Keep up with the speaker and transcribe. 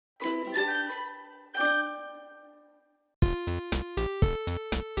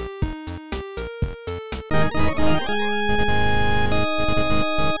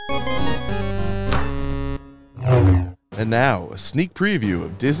And now, a sneak preview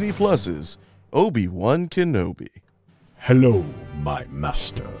of Disney Plus's Obi-Wan Kenobi. Hello, my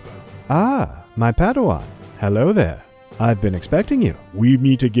master. Ah, my Padawan. Hello there. I've been expecting you. We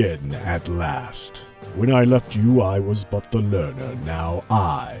meet again at last. When I left you, I was but the learner. Now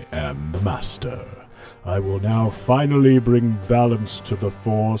I am the master. I will now finally bring balance to the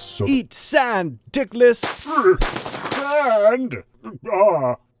Force. So Eat sand, dickless! Sand?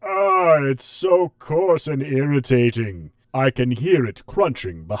 It's so coarse and irritating. I can hear it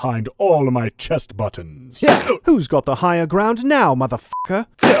crunching behind all my chest buttons. Yeah, who's got the higher ground now, motherfucker?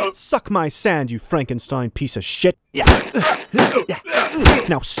 Suck my sand, you Frankenstein piece of shit.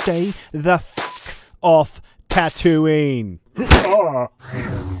 Now stay the f*** off Tatooine.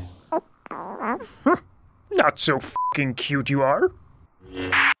 Not so f***ing cute you are.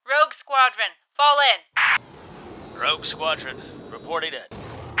 Rogue Squadron, fall in. Rogue Squadron, reporting in.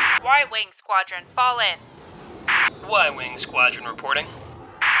 Y-Wing Squadron, fall in. Y-Wing Squadron reporting.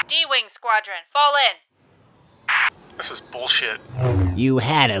 D-Wing Squadron, fall in. This is bullshit. You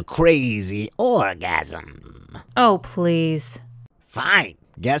had a crazy orgasm. Oh, please. Fine.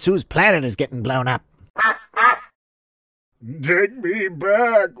 Guess whose planet is getting blown up? Take me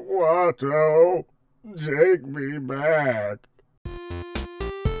back, Watto. Take me back.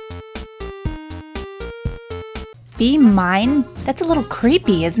 Be mine? That's a little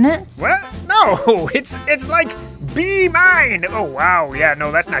creepy, isn't it? What? No, it's like, be mine. Oh, wow. Yeah,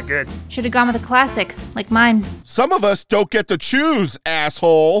 no, that's not good. Should have gone with a classic, like mine. Some of us don't get to choose,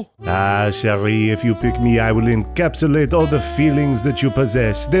 asshole. Ah, Cherie, if you pick me, I will encapsulate all the feelings that you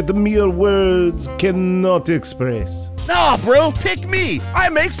possess that the mere words cannot express. Nah, bro, pick me. I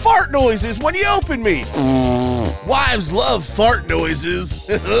make fart noises when you open me. Wives love fart noises.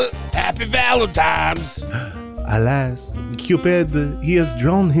 Happy Valentine's. Alas, Cupid, he has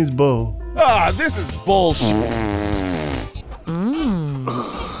drawn his bow. Ah, this is bullshit.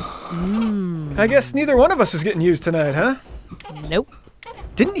 I guess neither one of us is getting used tonight, huh? Nope.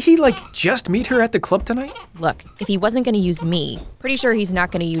 Didn't he, just meet her at the club tonight? Look, if he wasn't going to use me, pretty sure he's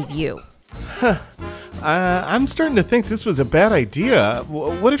not going to use you. I'm starting to think this was a bad idea.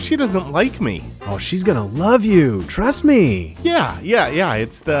 What if she doesn't like me? Oh, she's gonna love you. Trust me. Yeah.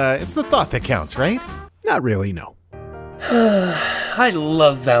 It's the thought that counts, right? Not really, no. I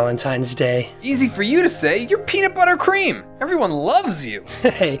love Valentine's Day. Easy for you to say, you're peanut butter cream. Everyone loves you.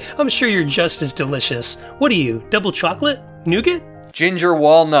 Hey, I'm sure you're just as delicious. What are you, double chocolate? Nougat? Ginger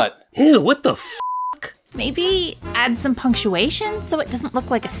walnut. Ew, what the f***? Maybe add some punctuation so it doesn't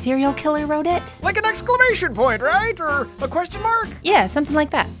look like a serial killer wrote it? Like an exclamation point, right? Or a question mark? Yeah, something like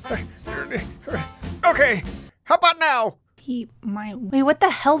that. Okay, how about now? Be mine. Wait, what the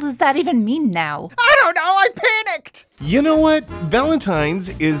hell does that even mean now? I don't know, I panicked! You know what? Valentine's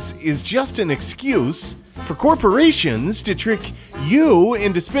is just an excuse for corporations to trick you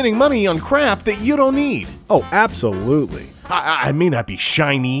into spending money on crap that you don't need. Oh, absolutely. I may not be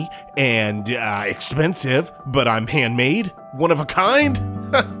shiny and expensive, but I'm handmade, one of a kind.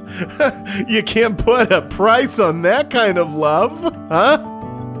 You can't put a price on that kind of love,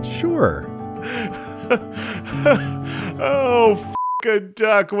 huh? Sure. Oh, a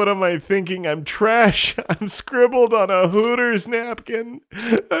duck. What am I thinking? I'm trash. I'm scribbled on a Hooters napkin.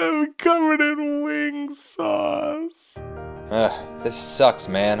 I'm covered in wing sauce. This sucks,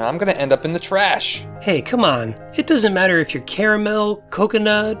 man. I'm gonna end up in the trash. Hey, come on. It doesn't matter if you're caramel,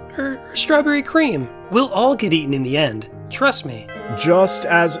 coconut, or strawberry cream. We'll all get eaten in the end. Trust me. Just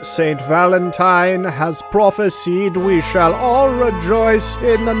as Saint Valentine has prophesied, we shall all rejoice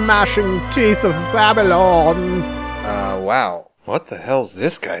in the gnashing teeth of Babylon. Wow. What the hell's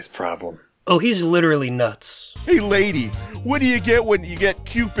this guy's problem? Oh, he's literally nuts. Hey, lady, what do you get when you get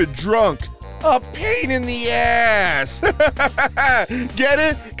Cupid drunk? A pain in the ass. Get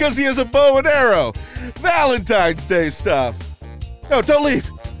it? Because he has a bow and arrow. Valentine's Day stuff. No, don't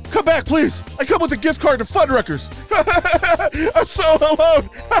leave. Come back, please. I come with a gift card to Fuddruckers. I'm so alone.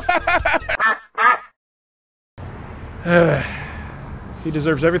 He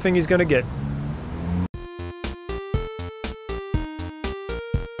deserves everything he's gonna get.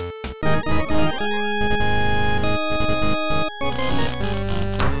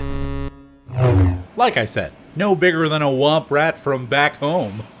 Like I said, no bigger than a womp rat from back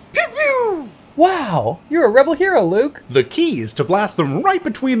home. Pew pew! Wow, you're a rebel hero, Luke. The key is to blast them right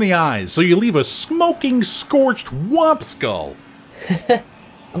between the eyes so you leave a smoking, scorched womp skull.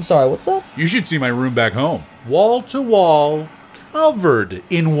 I'm sorry, what's up? You should see my room back home. Wall to wall, covered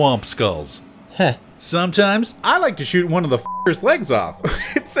in womp skulls. Heh. Sometimes I like to shoot one of the f***er's legs off.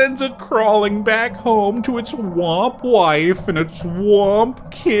 It sends it crawling back home to its womp wife and its womp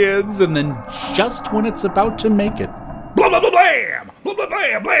kids, and then just when it's about to make it, blah, blah, blam! Blah, blah,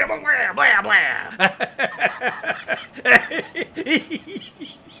 blam, blam, blam, blam, blam.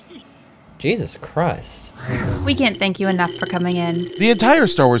 Jesus Christ. We can't thank you enough for coming in. The entire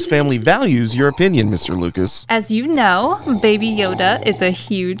Star Wars family values your opinion, Mr. Lucas. As you know, Baby Yoda is a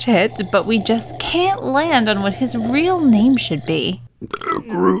huge hit, but we just can't land on what his real name should be.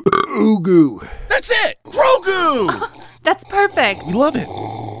 Grogu. That's it! Grogu! That's perfect. You love it.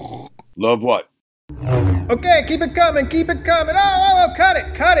 Love what? Okay, keep it coming, keep it coming. Oh, cut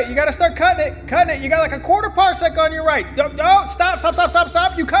it. You gotta start cutting it. You got like a quarter parsec on your right. Oh,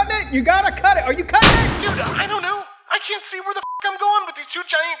 stop. You cutting it? You gotta cut it. Are you cutting it? Dude, I don't know. I can't see where the I'm going with these two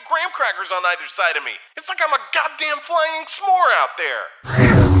giant graham crackers on either side of me. It's like I'm a goddamn flying s'more out there.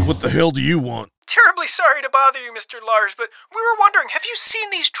 What the hell do you want? Terribly sorry to bother you, Mr. Lars, but we were wondering, have you seen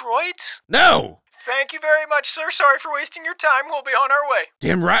these droids? No! Thank you very much, sir. Sorry for wasting your time. We'll be on our way.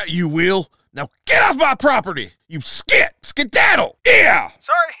 Damn right you will. Now get off my property, you skedaddle! Yeah!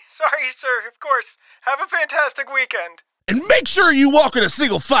 Sorry, sir, of course. Have a fantastic weekend. And make sure you walk in a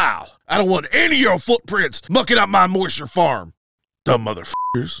single file. I don't want any of your footprints mucking up my moisture farm. Dumb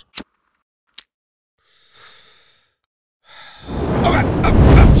motherfuckers. Oh God!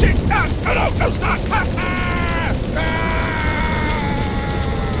 Oh shit! No, stop!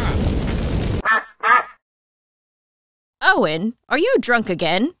 Owen, are you drunk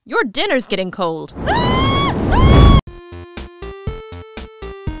again? Your dinner's getting cold.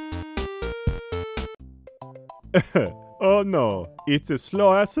 Oh no, it's as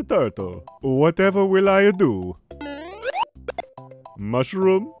slow as a turtle. Whatever will I do?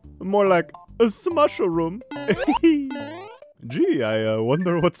 Mushroom? More like a smushroom. Gee, I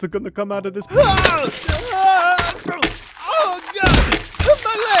wonder what's gonna come out of this. Oh God!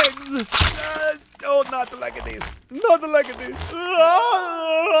 My legs! Oh, not the leg of these. Not the leg of these.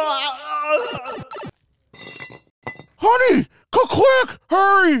 Honey, come quick!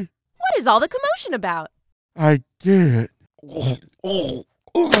 Hurry! What is all the commotion about? I get it.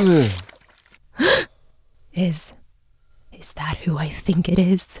 Is that who I think it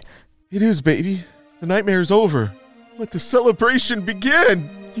is? It is, baby. The nightmare's over. Let the celebration begin.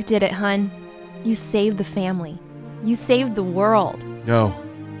 You did it, hun. You saved the family. You saved the world. No,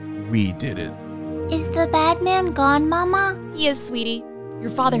 we did it. Is the bad man gone, Mama? He is, sweetie. Your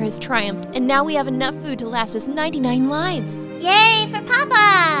father has triumphed, and now we have enough food to last us 99 lives. Yay for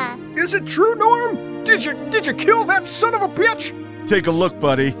Papa! Is it true, Norm? Did you kill that son of a bitch? Take a look,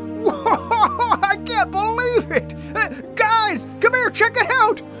 buddy. Whoa, I can't believe it! Guys, come here, check it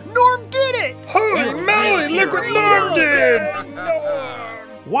out! Norm did it! Holy moly, look what Norm did!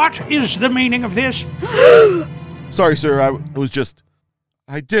 What is the meaning of this? Sorry, sir,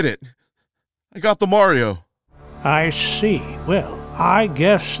 I did it. I got the Mario. I see. Well, I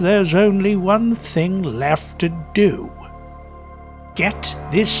guess there's only one thing left to do. Get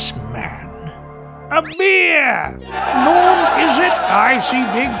this man a beer! Norm, is it? I see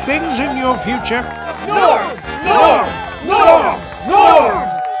big things in your future. Norm,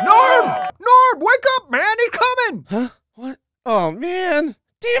 wake up, man! He's coming! Huh? What? Oh, man.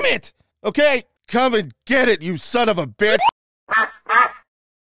 Damn it! Okay, come and get it, you son of a bitch!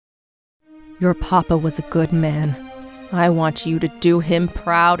 Your papa was a good man. I want you to do him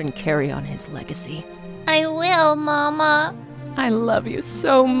proud and carry on his legacy. I will, Mama. I love you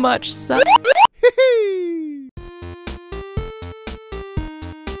so much, son.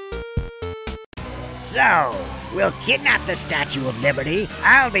 So, we'll kidnap the Statue of Liberty,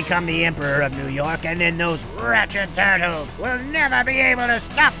 I'll become the Emperor of New York, and then those wretched turtles will never be able to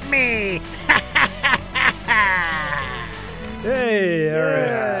stop me! Hey, Yeah,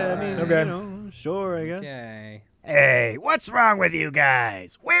 alright. I mean, Okay. you know, sure, I guess. Okay. Hey, what's wrong with you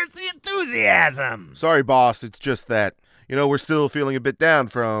guys? Where's the enthusiasm? Sorry, boss, it's just that, we're still feeling a bit down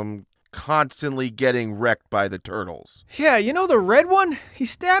from constantly getting wrecked by the turtles. Yeah, you know the red one? He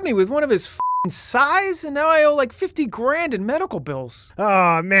stabbed me with one of his f***ing sais, and now I owe like 50 grand in medical bills.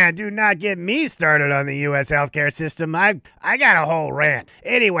 Oh man, do not get me started on the U.S. healthcare system. I got a whole rant.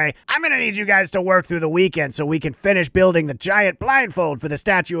 Anyway, I'm gonna need you guys to work through the weekend so we can finish building the giant blindfold for the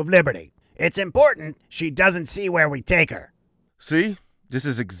Statue of Liberty. It's important she doesn't see where we take her. See? This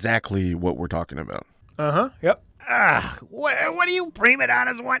is exactly what we're talking about. Uh-huh, yep. What do you prima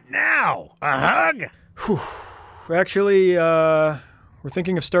donnas want now? A hug? Actually, we're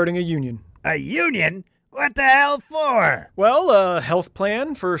thinking of starting a union. A union? What the hell for? Well, a health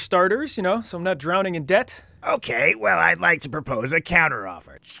plan for starters, so I'm not drowning in debt. Okay, well, I'd like to propose a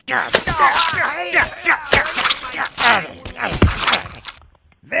counteroffer.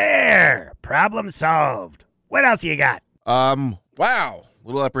 There! Problem solved. What else you got? Wow. A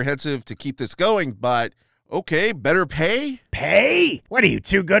little apprehensive to keep this going, but Okay, better pay? Pay? What are you,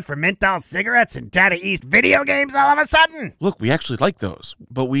 too good for menthol cigarettes and Data East video games all of a sudden? Look, we actually like those,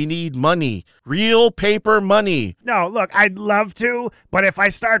 but we need money. Real paper money. No, look, I'd love to, but if I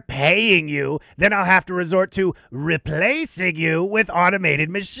start paying you, then I'll have to resort to replacing you with automated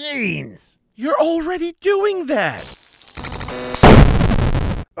machines. You're already doing that.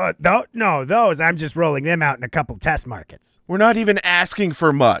 No, those, I'm just rolling them out in a couple test markets. We're not even asking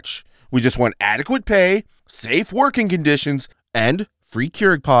for much. We just want adequate pay, safe working conditions, and free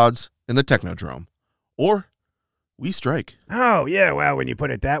Keurig pods in the Technodrome. Or we strike. Oh, yeah, well, when you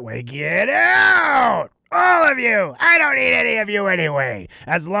put it that way, get out! All of you! I don't need any of you anyway.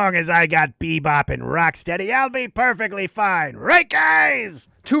 As long as I got Bebop and Rocksteady, I'll be perfectly fine. Right, guys?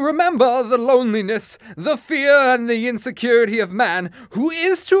 To remember the loneliness, the fear, and the insecurity of man, who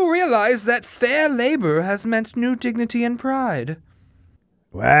is to realize that fair labor has meant new dignity and pride.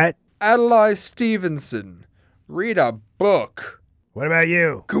 What? Adlai Stevenson. Read a book. What about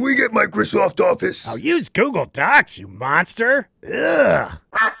you? Can we get Microsoft Office? I'll use Google Docs, you monster. Ugh.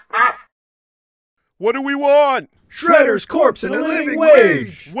 What do we want? Shredder's corpse and a living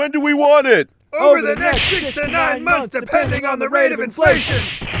wage. When do we want it? Over the next 6 to 9 months, depending on the rate of inflation.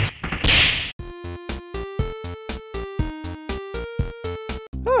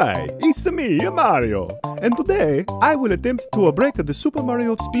 Hi, it's me, Mario, and today I will attempt to break the Super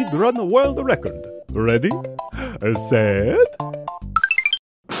Mario Speedrun World Record. Ready? Set?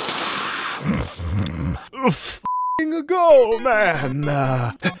 Go, man!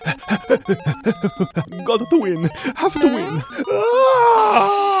 Got to win. Have to win.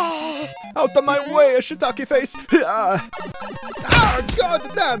 Out of my way, shiitake face! God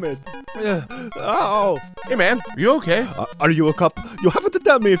damn it! Ow! Hey, man, are you okay? Are you a cop? You have to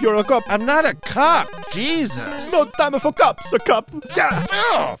tell me if you're a cop. I'm not a cop. Jesus. No time for cops, a cop.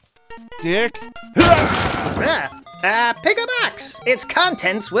 Oh, dick. Pick a box. Its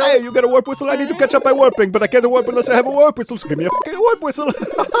contents will... Hey, you got a warp whistle? I need to catch up my warping, but I can't warp unless I have a warp whistle, so give me a fucking warp whistle.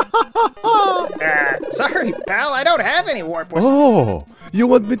 Sorry, pal, I don't have any warp whistle. Oh, you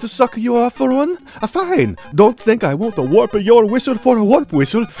want me to suck you off for one? Fine. Don't think I won't warp your whistle for a warp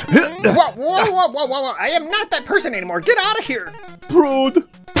whistle. Whoa. I am not that person anymore. Get out of here. Prude.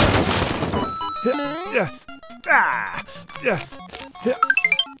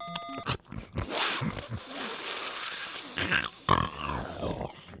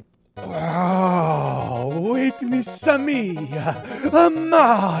 Oh, wait me Sammy,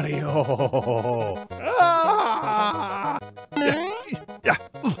 Mario.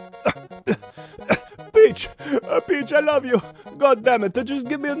 Peach, Peach, I love you. God damn it, just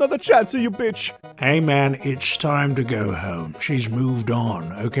give me another chance, you bitch. Hey man, it's time to go home. She's moved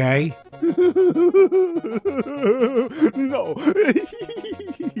on, okay? No.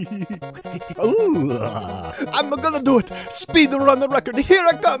 I'm gonna do it. Speed run the record. Here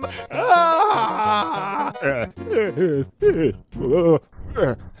I come.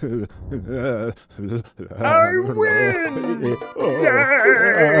 I win!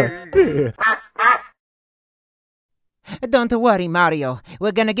 Don't worry, Mario.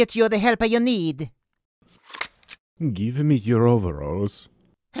 We're gonna get you the help you need. Give me your overalls.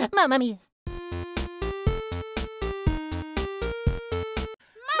 Mamma mia.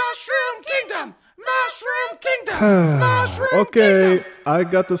 Mushroom Kingdom! Mushroom Kingdom! Mushroom Okay, I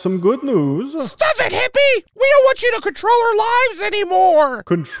got some good news. Stuff it, hippie! We don't want you to control our lives anymore!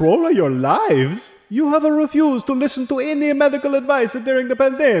 Control your lives? You have refused to listen to any medical advice during the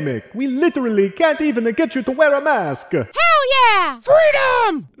pandemic. We literally can't even get you to wear a mask. Hell yeah!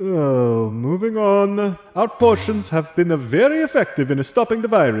 Freedom! Oh, moving on. Our potions have been very effective in stopping the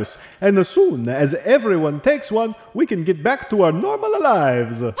virus, and as soon as everyone takes one, we can get back to our normal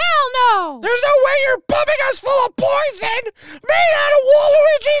lives. Hell no! There's no way you're pumping us full of poison made out of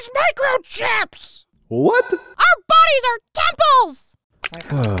Waluigi's microchips! What? Our bodies are temples!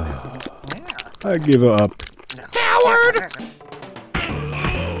 I give up. Coward!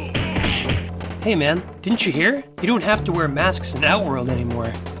 Hey man, didn't you hear? You don't have to wear masks in Outworld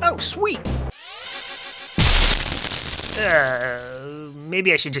anymore. Oh, sweet.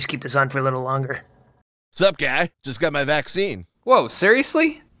 Maybe I should just keep this on for a little longer. Sup, guy? Just got my vaccine. Whoa,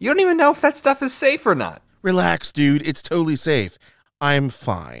 seriously? You don't even know if that stuff is safe or not. Relax, dude. It's totally safe. I'm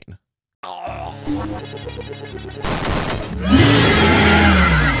fine.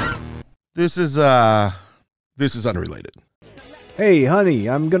 This is unrelated. Hey, honey,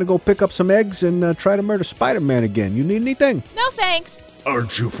 I'm gonna go pick up some eggs and try to murder Spider-Man again. You need anything? No thanks.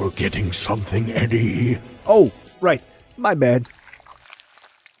 Aren't you forgetting something, Eddie? Oh, right. My bad.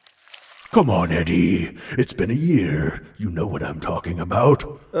 Come on, Eddie. It's been a year. You know what I'm talking about.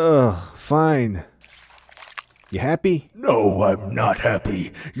 Ugh, fine. You happy? No, I'm not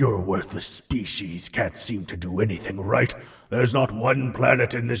happy. Your worthless species can't seem to do anything right. There's not one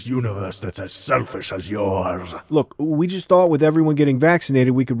planet in this universe that's as selfish as yours. Look, we just thought with everyone getting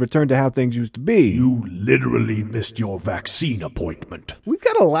vaccinated, we could return to how things used to be. You literally missed your vaccine appointment. We've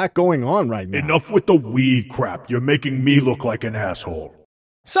got a lot going on right now. Enough with the we crap. You're making me look like an asshole.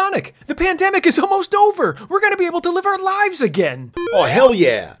 Sonic, the pandemic is almost over. We're gonna be able to live our lives again. Oh, hell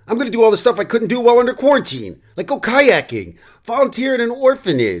yeah. I'm gonna do all the stuff I couldn't do while under quarantine. Like go kayaking, volunteer at an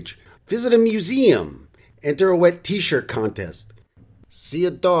orphanage, visit a museum, enter a wet t-shirt contest, see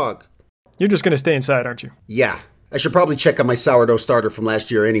a dog. You're just gonna stay inside, aren't you? Yeah, I should probably check on my sourdough starter from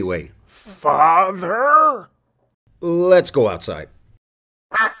last year anyway. Father? Let's go outside.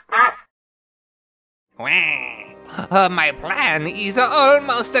 My plan is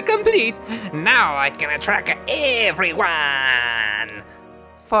almost complete. Now I can attract everyone.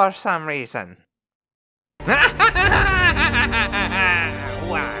 For some reason. Why?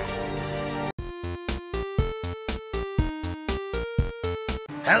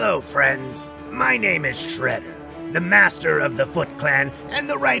 Hello, friends. My name is Shredder, the master of the Foot Clan and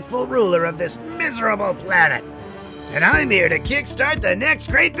the rightful ruler of this miserable planet. And I'm here to kickstart the next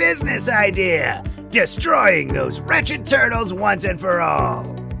great business idea, destroying those wretched turtles once and for all.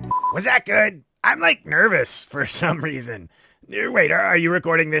 Was that good? I'm like nervous for some reason. Wait, are you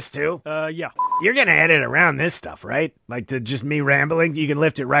recording this too? Yeah. You're gonna edit around this stuff, right? Like just me rambling, you can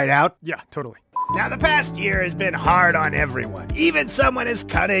lift it right out? Yeah, totally. Now, the past year has been hard on everyone, even someone as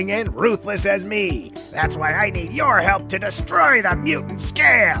cunning and ruthless as me. That's why I need your help to destroy the mutant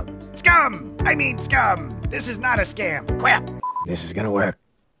scum. Scum! This is not a scam. Crap! This is gonna work.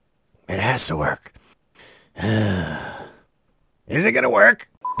 It has to work. Is it gonna work?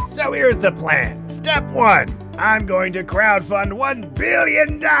 So here's the plan. Step 1. I'm going to crowdfund $1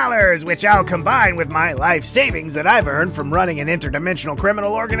 billion, which I'll combine with my life savings that I've earned from running an interdimensional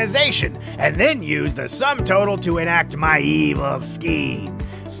criminal organization, and then use the sum total to enact my evil scheme.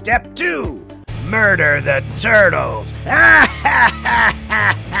 Step 2. Murder the turtles.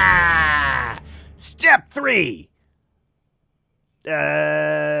 Step 3.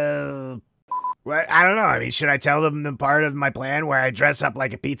 What? I don't know. I mean, should I tell them the part of my plan where I dress up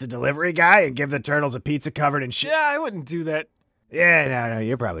like a pizza delivery guy and give the turtles a pizza covered in shit? Yeah, I wouldn't do that. Yeah, no,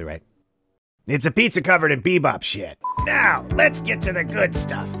 you're probably right. It's a pizza covered in bebop shit. Now, let's get to the good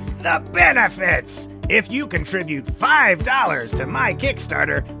stuff. The benefits! If you contribute $5 to my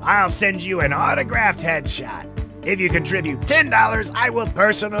Kickstarter, I'll send you an autographed headshot. If you contribute $10, I will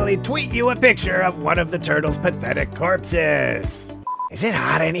personally tweet you a picture of one of the turtles' pathetic corpses. Is it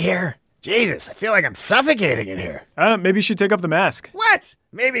hot in here? Jesus, I feel like I'm suffocating in here. Maybe you should take off the mask. What?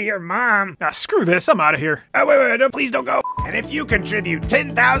 Maybe your mom. Screw this, I'm out of here. Oh, wait, no, please don't go. And if you contribute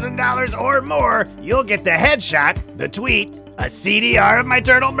 $10,000 or more, you'll get the headshot, the tweet, a CDR of my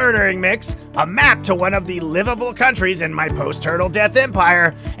turtle murdering mix, a map to one of the livable countries in my post-turtle death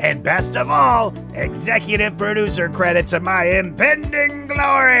empire, and best of all, executive producer credit to my impending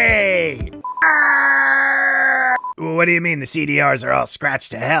glory. What do you mean the CDRs are all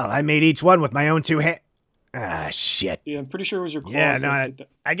scratched to hell? I made each one with my own 2 hands. Ah, shit. Yeah, I'm pretty sure it was your claws. Yeah, no,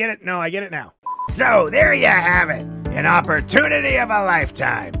 I get it. No, I get it now. So, there you have it. An opportunity of a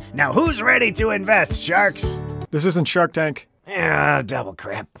lifetime. Now, who's ready to invest, sharks? This isn't Shark Tank. Yeah, double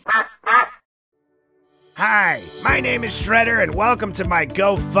crap. Hi, my name is Shredder, and welcome to my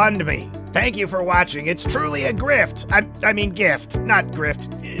GoFundMe. Thank you for watching. It's truly a grift. I mean gift, not grift.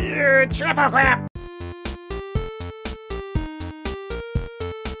 Triple crap.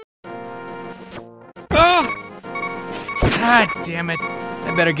 God damn it.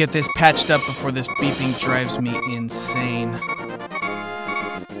 I better get this patched up before this beeping drives me insane.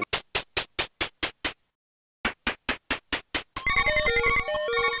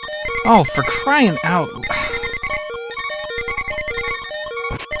 Oh, for crying out.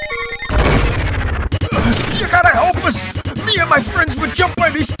 You gotta help us! Me and my friends were jumped by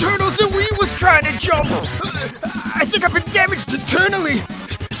these turtles and we was trying to jump! I think I've been damaged internally!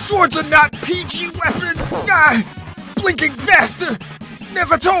 Swords are not PG weapons! Blinking faster!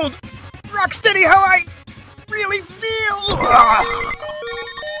 Never told! Rocksteady how I really feel!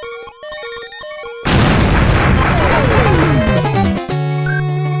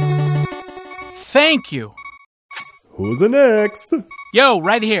 Thank you! Who's the next? Yo,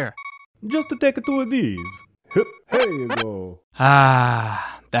 right here! Just to take 2 of these. Here you go.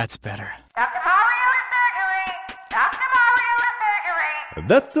 Ah, that's better.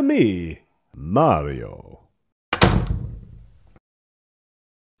 That's me, Mario.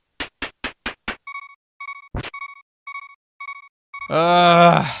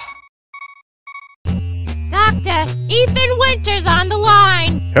 Doc Ethan Winters on the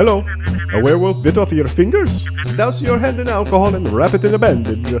line. Hello. A werewolf bit off your fingers? Douse your hand in alcohol and wrap it in a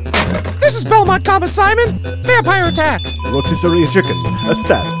bandage. This is Belmont Common Simon. Vampire attack. Rotisserie chicken. A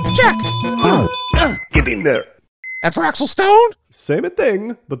stab. Check. Get in there. And for Axel Stone? Same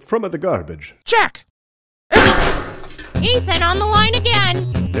thing, but from the garbage. Check. Ethan on the line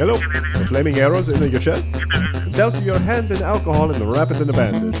again. Hello. The flaming arrows in your chest? Douse your hand in alcohol and wrap it in a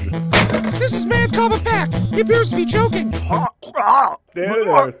bandage. This is Mad Cobb Pack. He appears to be choking.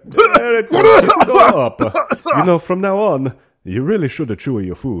 There it goes. Stop. You know, from now on, you really should chew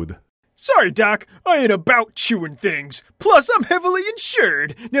your food. Sorry, Doc. I ain't about chewing things. Plus, I'm heavily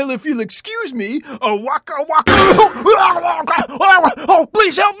insured. Now, if you'll excuse me, waka. Oh,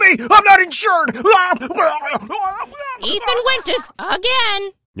 please help me! I'm not insured! Ethan Winters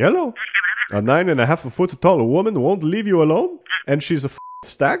again. Hello. A 9.5-foot tall woman won't leave you alone? And she's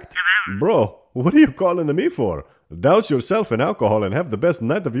stacked? Bro, what are you calling me for? Douse yourself in alcohol and have the best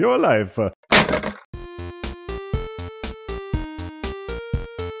night of your life.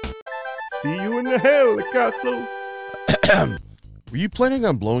 See you in the hell castle. Were you planning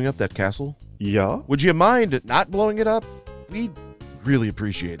on blowing up that castle? Yeah. Would you mind not blowing it up? We'd really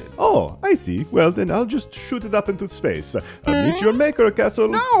appreciate it. Oh, I see. Well, then I'll just shoot it up into space. Meet your maker, castle.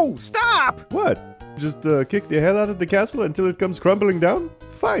 No, stop! What? Just kick the hell out of the castle until it comes crumbling down?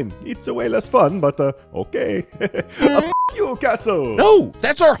 Fine. It's way less fun, but okay. F you, castle! No,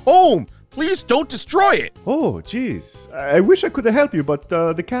 that's our home! Please don't destroy it! Oh, jeez. I wish I could help you, but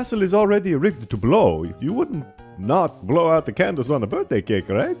the castle is already rigged to blow. You wouldn't not blow out the candles on a birthday cake,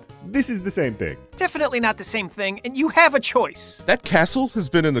 right? This is the same thing. Definitely not the same thing, and you have a choice. That castle has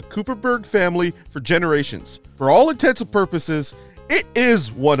been in the Cooperberg family for generations. For all intents and purposes, it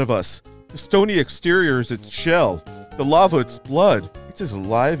is one of us. The stony exterior is its shell. The lava its blood. It's as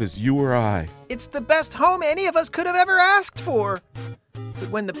alive as you or I. It's the best home any of us could have ever asked for. But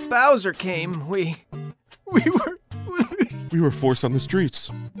when the Bowser came, we were forced on the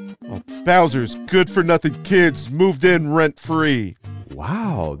streets. Well, Bowser's good-for-nothing kids moved in rent-free.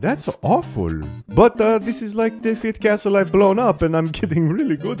 Wow, that's awful. But this is like the 5th castle I've blown up, and I'm getting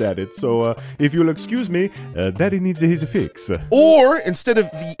really good at it. So if you'll excuse me, Daddy needs his fix. Or, instead of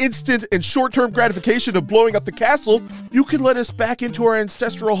the instant and short-term gratification of blowing up the castle, you could let us back into our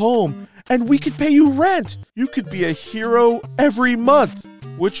ancestral home, and we could pay you rent. You could be a hero every month,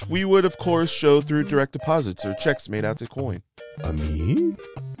 which we would, of course, show through direct deposits or checks made out to coin. Me?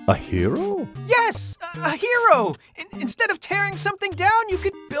 A hero? Yes, a hero! Instead of tearing something down, you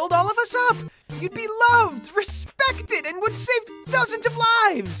could build all of us up. You'd be loved, respected, and would save dozens of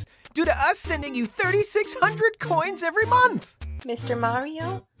lives due to us sending you 3,600 coins every month. Mr.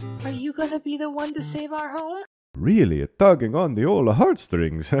 Mario, are you gonna be the one to save our home? Really tugging on the old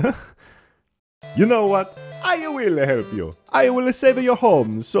heartstrings, huh? You know what? I will help you. I will save your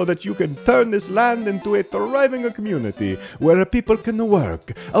homes so that you can turn this land into a thriving community where people can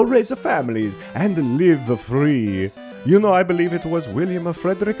work, raise families, and live free. You know, I believe it was William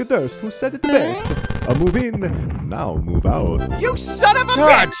Frederick Durst who said it best. Move in, now move out. You son of a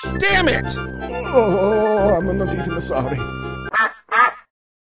God bitch! Damn it! Oh, I'm not even sorry.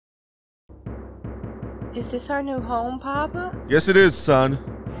 Is this our new home, Papa? Yes, it is, son.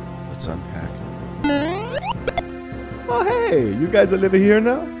 Let's unpack. Oh, hey, you guys are living here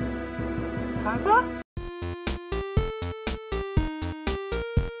now? Papa?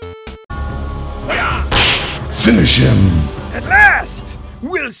 Finish him! At last!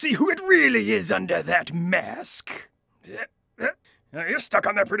 We'll see who it really is under that mask. You're stuck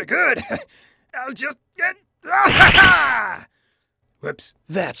on there pretty good. I'll just get... Whoops.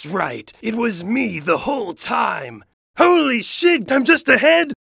 That's right. It was me the whole time. Holy shit, I'm just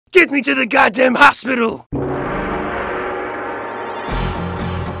ahead. Get me to the goddamn hospital!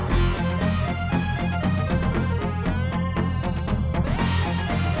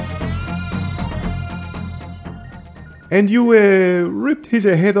 And you ripped his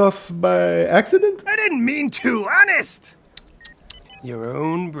head off by accident? I didn't mean to, honest! Your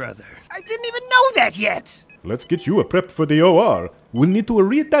own brother. I didn't even know that yet! Let's get you prepped for the OR. We'll need to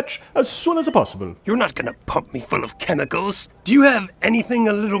reattach as soon as possible. You're not gonna pump me full of chemicals. Do you have anything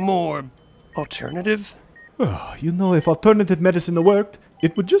a little more alternative? You know, if alternative medicine worked,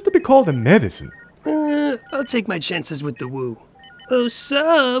 it would just be called a medicine. I'll take my chances with the woo. Oh,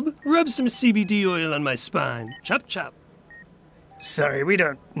 sub, rub some CBD oil on my spine. Chop, chop. Sorry, we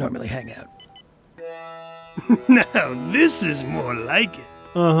don't normally hang out. Now, this is more like it.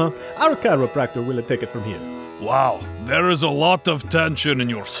 Uh-huh. Our chiropractor will take it from here. Wow, there is a lot of tension in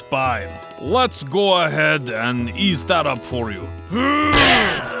your spine. Let's go ahead and ease that up for you.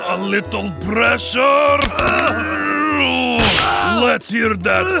 A little pressure. Let's hear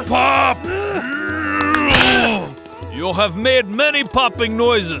that pop. You have made many popping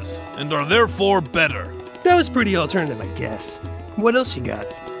noises and are therefore better. That was pretty alternative, I guess. What else you got?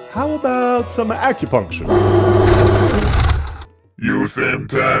 How about some acupuncture? Use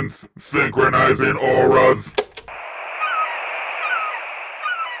intense, synchronizing auras.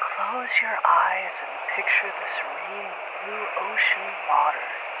 Close your eyes and picture the serene blue ocean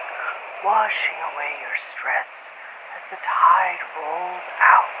waters washing away your stress as the tide rolls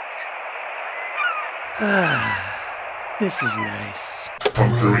out. This is nice.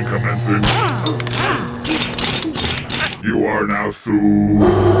 Puncturing commencing. You are now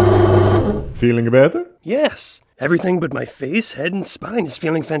soothed. Feeling better? Yes. Everything but my face, head, and spine is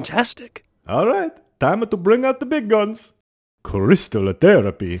feeling fantastic. All right. Time to bring out the big guns. Crystal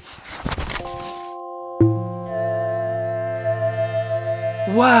therapy.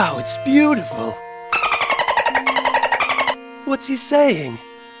 Wow, it's beautiful. What's he saying?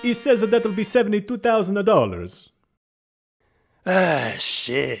 He says that that'll be $72,000. Ah,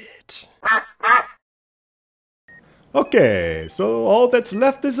 shit. Okay, so all that's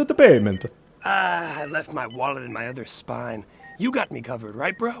left is the payment. I left my wallet in my other spine. You got me covered,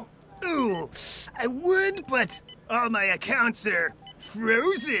 right, bro? Ooh, I would, but all my accounts are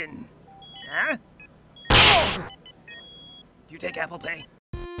frozen. Huh? Oh. Do you take Apple Pay?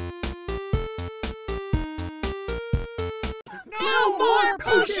 No more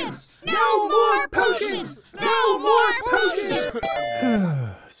potions! No more potions! No more potions!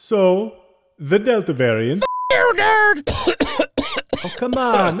 So, the Delta variant. You nerd! Oh, come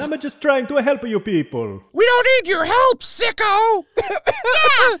on. I'm just trying to help you people. We don't need your help, sicko!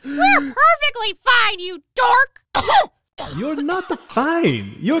 Yeah, we're perfectly fine, you dork! You're not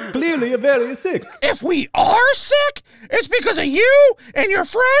fine. You're clearly very sick. If we are sick, it's because of you and your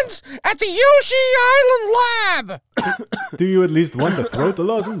friends at the Yoshi Island lab! Do you at least want a throat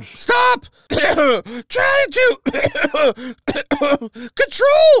lozenge? Stop trying to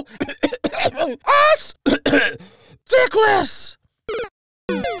control us, Dickless!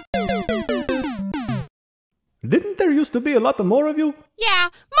 Didn't there used to be a lot more of you? Yeah,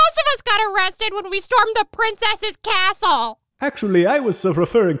 most of us got arrested when we stormed the princess's castle. Actually, I was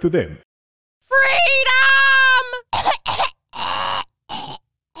referring to them. Freedom!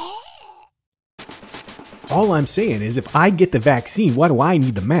 All I'm saying is if I get the vaccine, why do I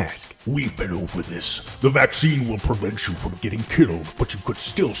need the mask? We've been over this. The vaccine will prevent you from getting killed, but you could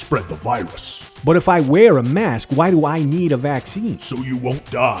still spread the virus. But if I wear a mask, why do I need a vaccine? So you won't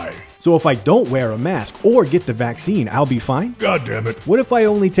die. So if I don't wear a mask or get the vaccine, I'll be fine? God damn it. What if I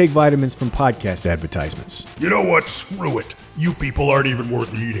only take vitamins from podcast advertisements? You know what? Screw it. You people aren't even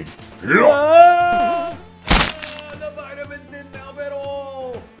worth eating. The vitamins didn't help at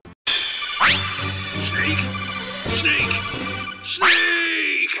all. Snake? Snake?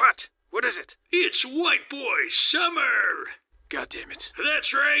 Snake! What? What is it? It's White Boy Summer! God damn it.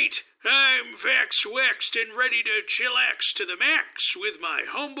 That's right. I'm vax-waxed and ready to chillax to the max with my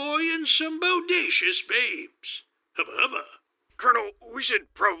homeboy and some bodacious babes. Hubba hubba. Colonel, we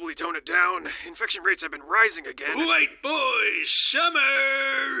should probably tone it down. Infection rates have been rising again. White Boy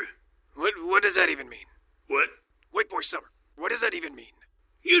Summer! What does that even mean? What? White Boy Summer. What does that even mean?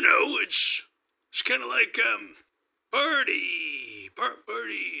 You know, it's kind of like, party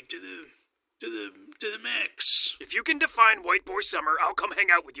to the max. If you can define White Boy Summer, I'll come hang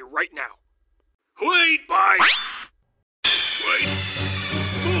out with you right now. White Bye. White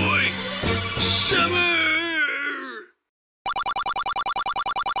Boy Summer!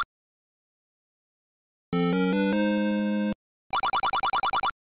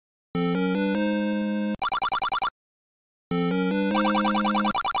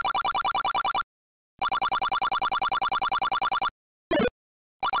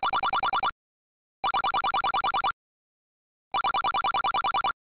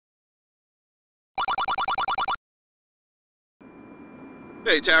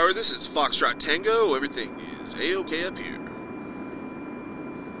 Hey Tower, this is Foxtrot Tango. Everything is A-OK up here.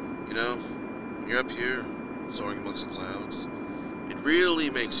 You know, when you're up here, soaring amongst the clouds, it really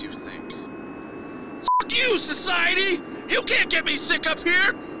makes you think. Fuck you, society! You can't get me sick up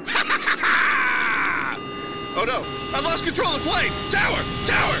here! Oh no, I've lost control of the plane! Tower!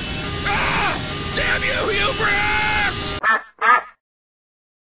 Tower! Ah! Damn you, hubris!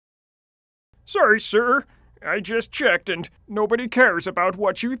 Sorry, sir. I just checked and nobody cares about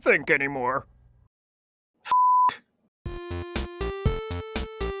what you think anymore.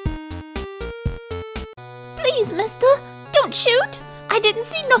 Please, mister, don't shoot. I didn't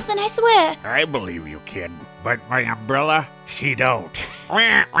see nothing, I swear. I believe you, kid. But my umbrella, she don't.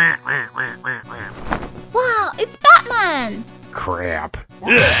 Wow, it's Batman. Crap.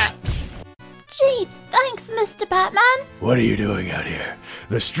 Gee, thanks, Mr. Batman. What are you doing out here?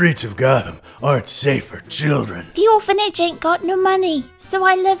 The streets of Gotham aren't safe for children. The orphanage ain't got no money, so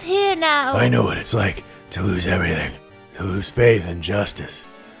I live here now. I know what it's like to lose everything, to lose faith in justice.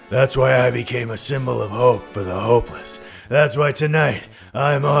 That's why I became a symbol of hope for the hopeless. That's why tonight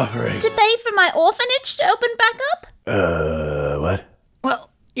I'm offering... To pay for my orphanage to open back up? What? Well,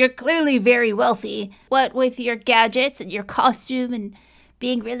 you're clearly very wealthy. What with your gadgets and your costume and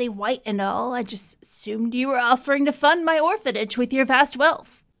being really white and all, I just assumed you were offering to fund my orphanage with your vast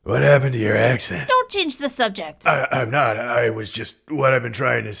wealth. What happened to your accent? Don't change the subject. I'm not. I was just... What I've been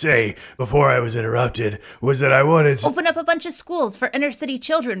trying to say before I was interrupted was that I wanted to... Open up a bunch of schools for inner city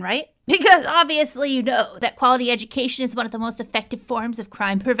children, right? Because obviously you know that quality education is one of the most effective forms of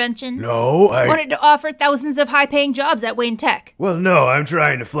crime prevention. No, I... Wanted to offer thousands of high-paying jobs at Wayne Tech. Well, no, I'm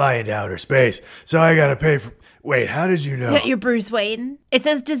trying to fly into outer space, so I gotta pay for... Wait, how did you know? That you're Bruce Wayne? It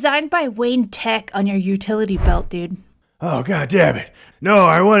says designed by Wayne Tech on your utility belt, dude. Oh, god damn it. No,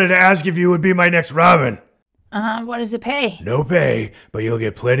 I wanted to ask if you would be my next Robin. What does it pay? No pay, but you'll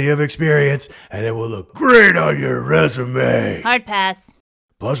get plenty of experience, and it will look great on your resume. Hard pass.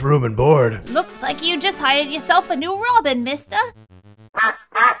 Plus room and board. Looks like you just hired yourself a new Robin, mister.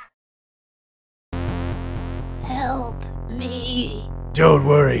 Help me. Don't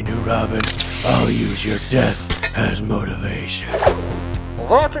worry, new Robin. I'll use your death as motivation.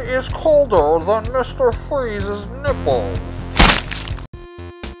 That is colder than Mr. Freeze's nipples.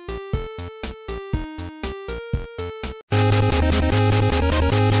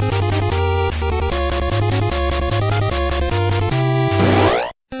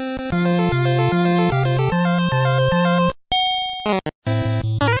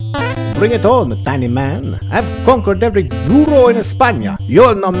 Bring it on, tiny man. I've conquered every bureau in España.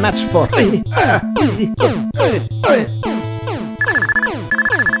 You're no match for...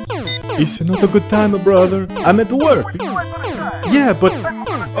 It's not a good time, brother. I'm at work. Yeah, but...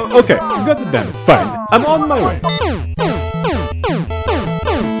 okay, god damn it, fine. I'm on my way.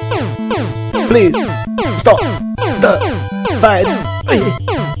 Please, stop the fight.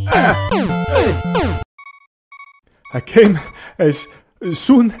 I came as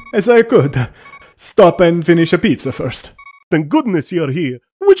soon as I could. Stop and finish a pizza first. Thank goodness you're here.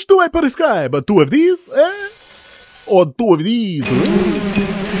 Which do I prescribe? 2 of these, or 2 of these?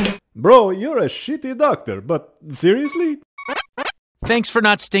 Bro, you're a shitty doctor, but seriously? Thanks for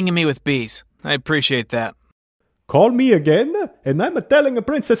not stinging me with bees. I appreciate that. Call me again, and I'm telling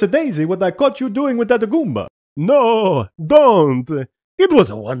Princess Daisy what I caught you doing with that Goomba. No, don't. It was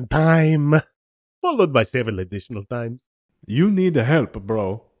a one time, followed by several additional times. You need help,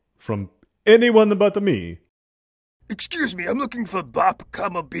 bro. From anyone but me. Excuse me, I'm looking for Bop,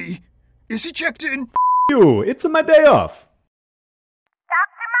 B. Is he checked in? You, it's my day off.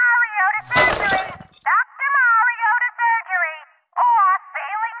 Dr. Mario to surgery! Dr. Mario to surgery! Or,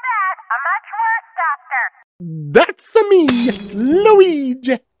 failing that, a much worse doctor. That's me,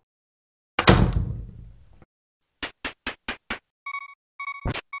 Luigi!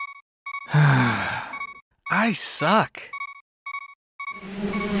 I suck.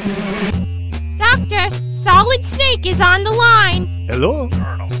 Doctor, Solid Snake is on the line. Hello?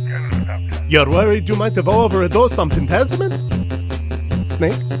 You're worried you might have overdosed on Pentazmin?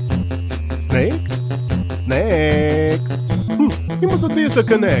 Snake? Snake? Snake? He must have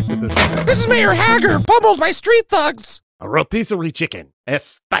disconnected. This is Mayor Hager, pummeled by street thugs. A rotisserie chicken.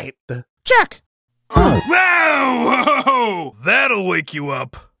 Estate. Check. Whoa! That'll wake you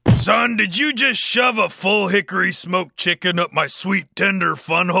up. Son, did you just shove a full hickory smoked chicken up my sweet tender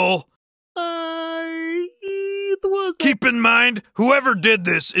fun hole? It was... Keep in mind, whoever did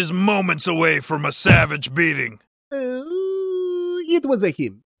this is moments away from a savage beating. It was a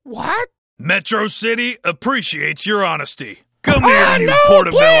him. What? Metro City appreciates your honesty. Come here, you no,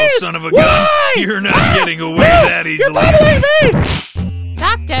 Portobello please! son of a Why? gun. You're not getting away that easily. You're bothering me!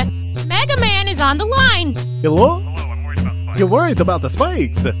 Doctor, Mega Man is on the line. Hello? You're worried about the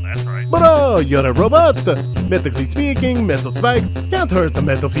spikes. That's right. But oh, you're a robot. Medically speaking, metal spikes can't hurt the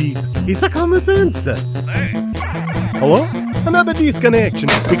metal feet. It's a common sense. Hey. Hello? Another disconnection.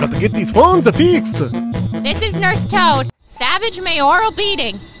 We got to get these phones fixed. This is Nurse Toad. Savage mayoral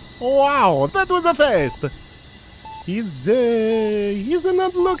beating. Wow, that was a fast. He's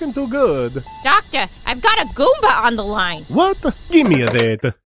not looking too good. Doctor, I've got a Goomba on the line. What? Give me a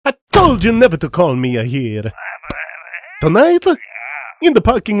that. I told you never to call me here. Tonight? In the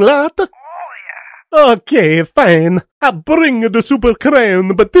parking lot? Okay, fine. I'll bring the super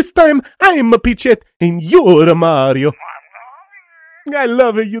crown, but this time I'm a Peachette and you're a Mario. I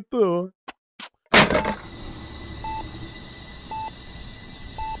love you too.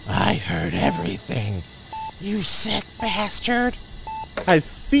 I heard everything. You sick bastard. I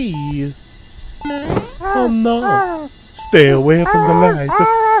see. Oh no. Stay away from the light.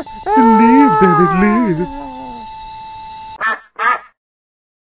 Leave, David, leave.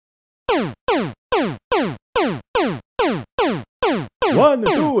 1,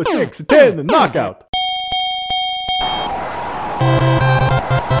 2, 6, 10, knockout.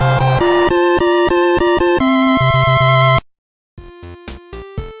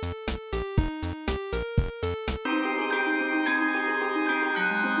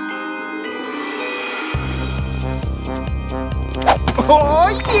 Oh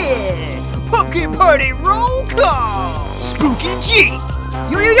yeah! Pumpkin Party roll call! Spooky G!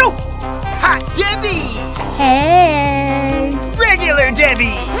 Yo yo yo! Hot Debbie! Hey! Regular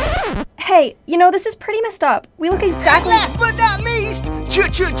Debbie! Hey, you know, this is pretty messed up. We look exactly— And last but not least,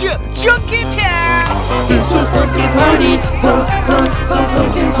 Junkie Town! It's a pumpkin party,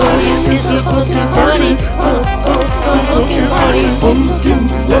 pumpkin party. It's a pumpkin party, pumpkin party.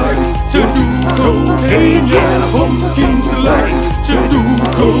 Pumpkins like to do cocaine, yeah. Pumpkins like to do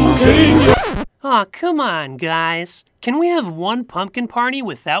cocaine, yeah. Aw, come on, guys. Can we have one pumpkin party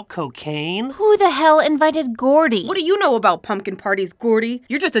without cocaine? Who the hell invited Gordy? What do you know about pumpkin parties, Gordy?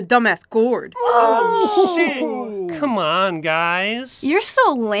 You're just a dumbass gourd. Oh, shit! Come on, guys. You're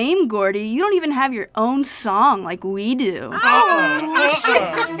so lame, Gordy. You don't even have your own song like we do.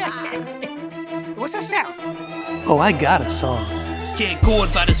 What's that sound? Oh, I got a song. Get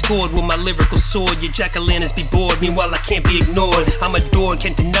gored by the sword with my lyrical sword. Your jack-o'-lanterns be bored, meanwhile I can't be ignored. I'm adored,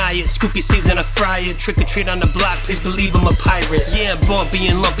 can't deny it. Scoop your season, I fry it. Trick or treat on the block, please believe I'm a pirate. Yeah, I'm bumpy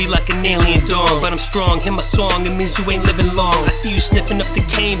and lumpy like an alien dog, but I'm strong, hear my song, it means you ain't living long. I see you sniffing up the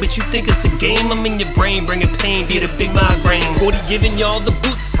cane, but you think it's a game. I'm in your brain, bringing pain, be the big migraine. 40 giving y'all the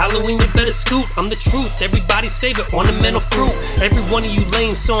boots, Halloween you better scoot. I'm the truth, everybody's favorite ornamental fruit. Every one of you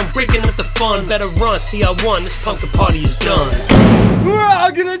lame, so I'm breaking up the fun. Better run, see I won, this pumpkin party is done. We're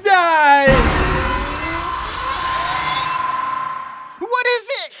all gonna die! What is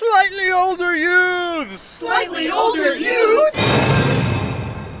it? Slightly older youths! Slightly older youths?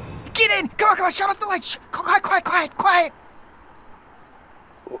 Get in! Come on, shut off the lights! Quiet!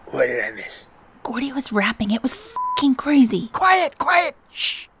 What did I miss? Gordy was rapping. It was fucking crazy. Quiet!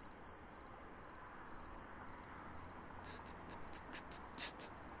 Shh!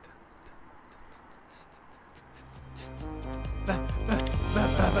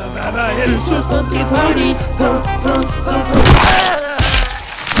 It's a pumpkin party,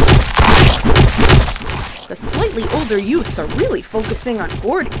 The slightly older youths are really focusing on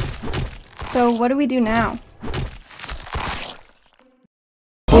Gordy. So what do we do now?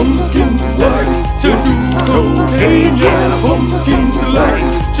 Pumpkins like to do cocaine, yeah. Pumpkins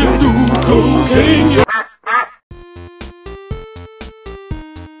like to do cocaine, yeah.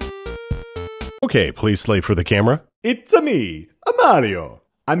 Okay, please slave for the camera. It's me, a Mario.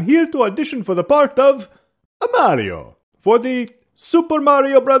 I'm here to audition for the part of a Mario for the Super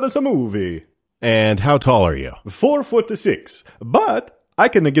Mario Brothers movie. And how tall are you? 4'6", but I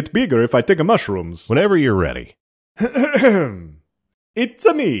can get bigger if I take mushrooms. Whenever you're ready. It's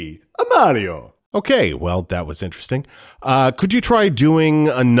me, a Mario. Okay, well, that was interesting. Could you try doing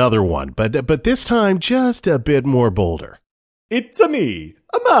another one, but this time just a bit more bolder? It's me,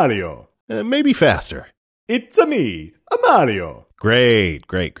 a Mario. Maybe faster. It's me, a Mario. Great.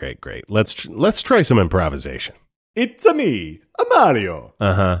 Let's try some improvisation. It's me, a Mario.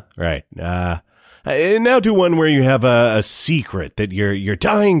 Right. Now do one where you have a secret that you're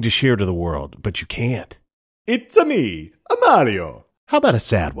dying to share to the world, but you can't. It's me, a Mario. How about a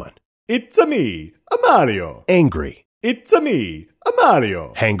sad one? It's me, a Mario. Angry. It's me, a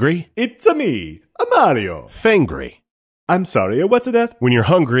Mario. Hangry. It's me, a Mario. Fangry. I'm sorry, what's that? When you're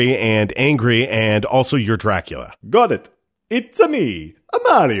hungry and angry and also you're Dracula. Got it. It's me, a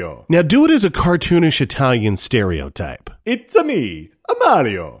Mario. Now do it as a cartoonish Italian stereotype. It's me, a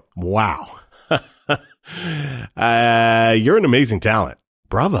Mario. Wow. You're an amazing talent.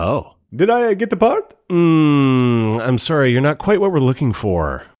 Bravo. Did I get the part? I'm sorry, you're not quite what we're looking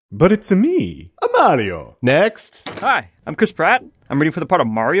for. But it's me, a Mario. Next. Hi, I'm Chris Pratt. I'm ready for the part of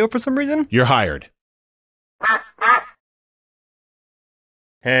Mario for some reason. You're hired.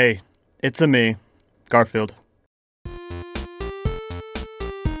 Hey, it's me, Garfield.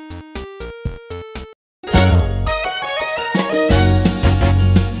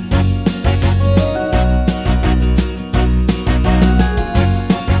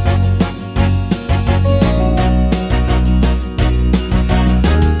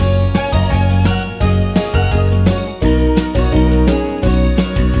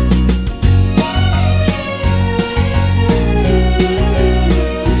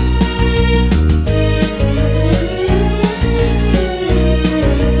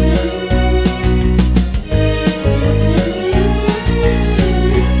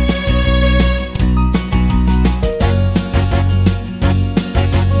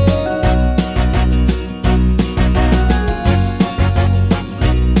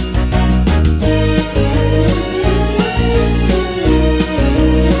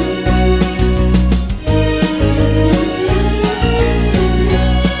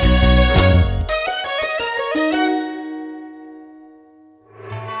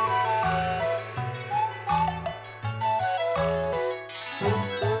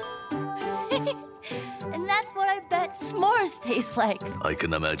 like? I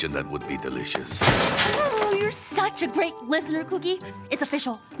can imagine that would be delicious. Oh, you're such a great listener, Cookie. It's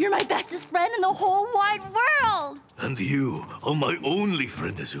official. You're my bestest friend in the whole wide world. And you are my only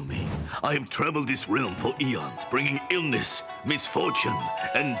friend, Azumi. I have traveled this realm for eons, bringing illness, misfortune,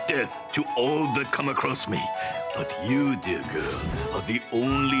 and death to all that come across me. But you, dear girl, are the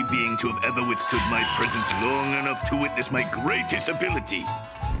only being to have ever withstood my presence long enough to witness my greatest ability.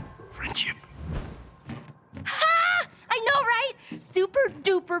 Friendship. Ha! I know, right? Super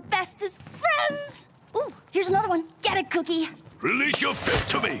duper bestest friends. Ooh, here's another one. Get it, Cookie. Release your fist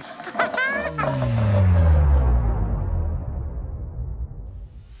to me.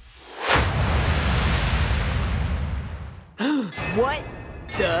 What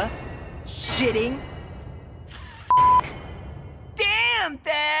the shitting Damn,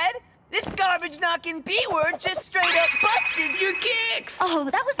 Dad! This garbage-knocking B-word just straight up busted your kicks! Oh,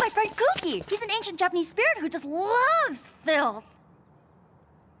 that was my friend Cookie. He's an ancient Japanese spirit who just loves filth.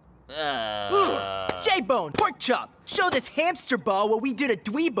 J-Bone, pork chop, show this hamster ball what we do to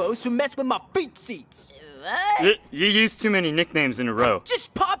dweebos who mess with my feet seats. What? You used too many nicknames in a row.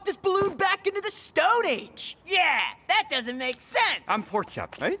 Just pop this balloon back into the Stone Age. Yeah, that doesn't make sense. I'm pork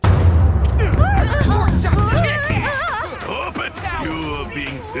chop, right? Stop it! You are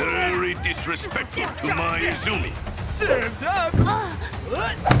being very disrespectful to my Izumi. Serves up. Enough!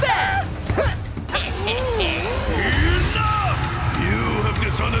 You have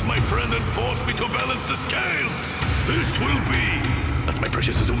dishonored my friend and forced me to balance the scales. This will be, as my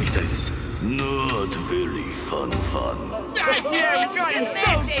precious Izumi says, not very fun. Yeah, we got it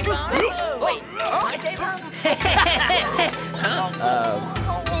so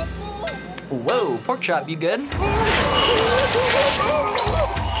Whoa, pork chop, you good?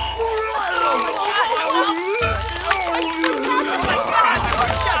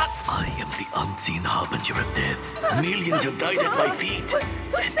 I am the unseen harbinger of death. Millions have died at my feet,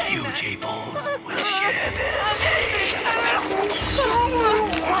 and you, J-Bone, will share their fate.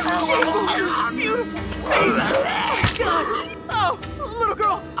 J-Bone, beautiful face! God! Oh, little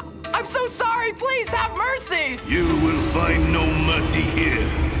girl, I'm so sorry. Please have mercy. You will find no mercy here.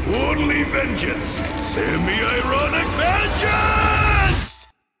 Only vengeance. Semi-ironic vengeance!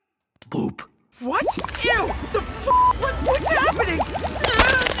 Boop. What? Ew! The f***? What's happening?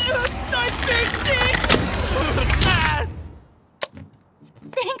 Nice big dick!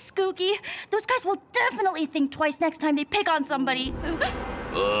 Thanks, Cookie. Those guys will definitely think twice next time they pick on somebody.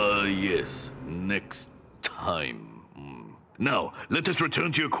 Yes. Next time. Now, let us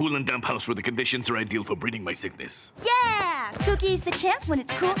return to your cool and damp house where the conditions are ideal for breeding my sickness. Yeah! Cookie's the champ when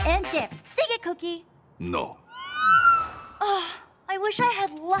it's cool and damp. Sing it, Cookie. No. Oh, I wish I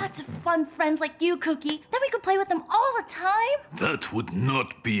had lots of fun friends like you, Cookie. Then we could play with them all the time. That would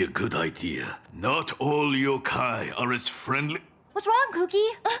not be a good idea. Not all yokai are as friendly. What's wrong,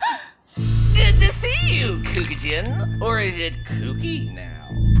 Cookie? Good to see you, Kookijin. Or is it Kookie now?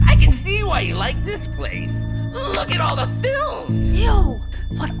 I can see why you like this place. Look at all the filth! Ew!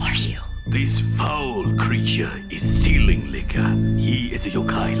 What are you? This foul creature is Ceiling Licker. He is a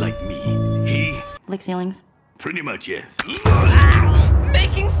yokai like me. He... Lick ceilings? Pretty much, yes.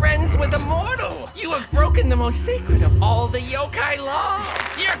 Making friends with a mortal! You have broken the most sacred of all the yokai law!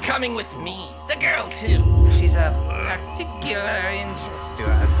 You're coming with me. The girl, too. She's of particular interest to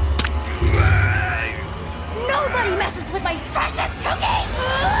us. Nobody messes with my precious Cookie!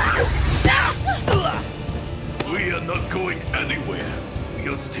 We are not going anywhere. We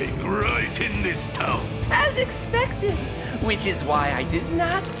are staying right in this town. As expected. Which is why I did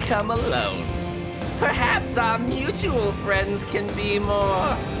not come alone. Perhaps our mutual friends can be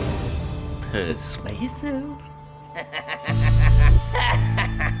more persuasive.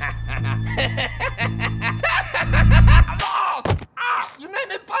 You made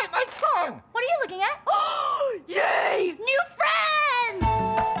me bite my tongue! What are you looking at? Oh, yay! New friends!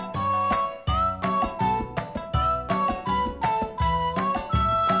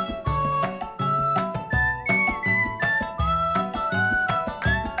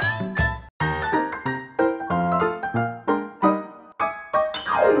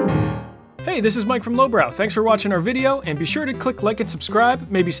 Hey, this is Mike from Lowbrow. Thanks for watching our video, and be sure to click like and subscribe.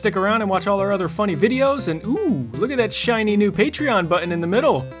 Maybe stick around and watch all our other funny videos. And ooh, look at that shiny new Patreon button in the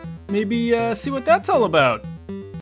middle. Maybe see what that's all about.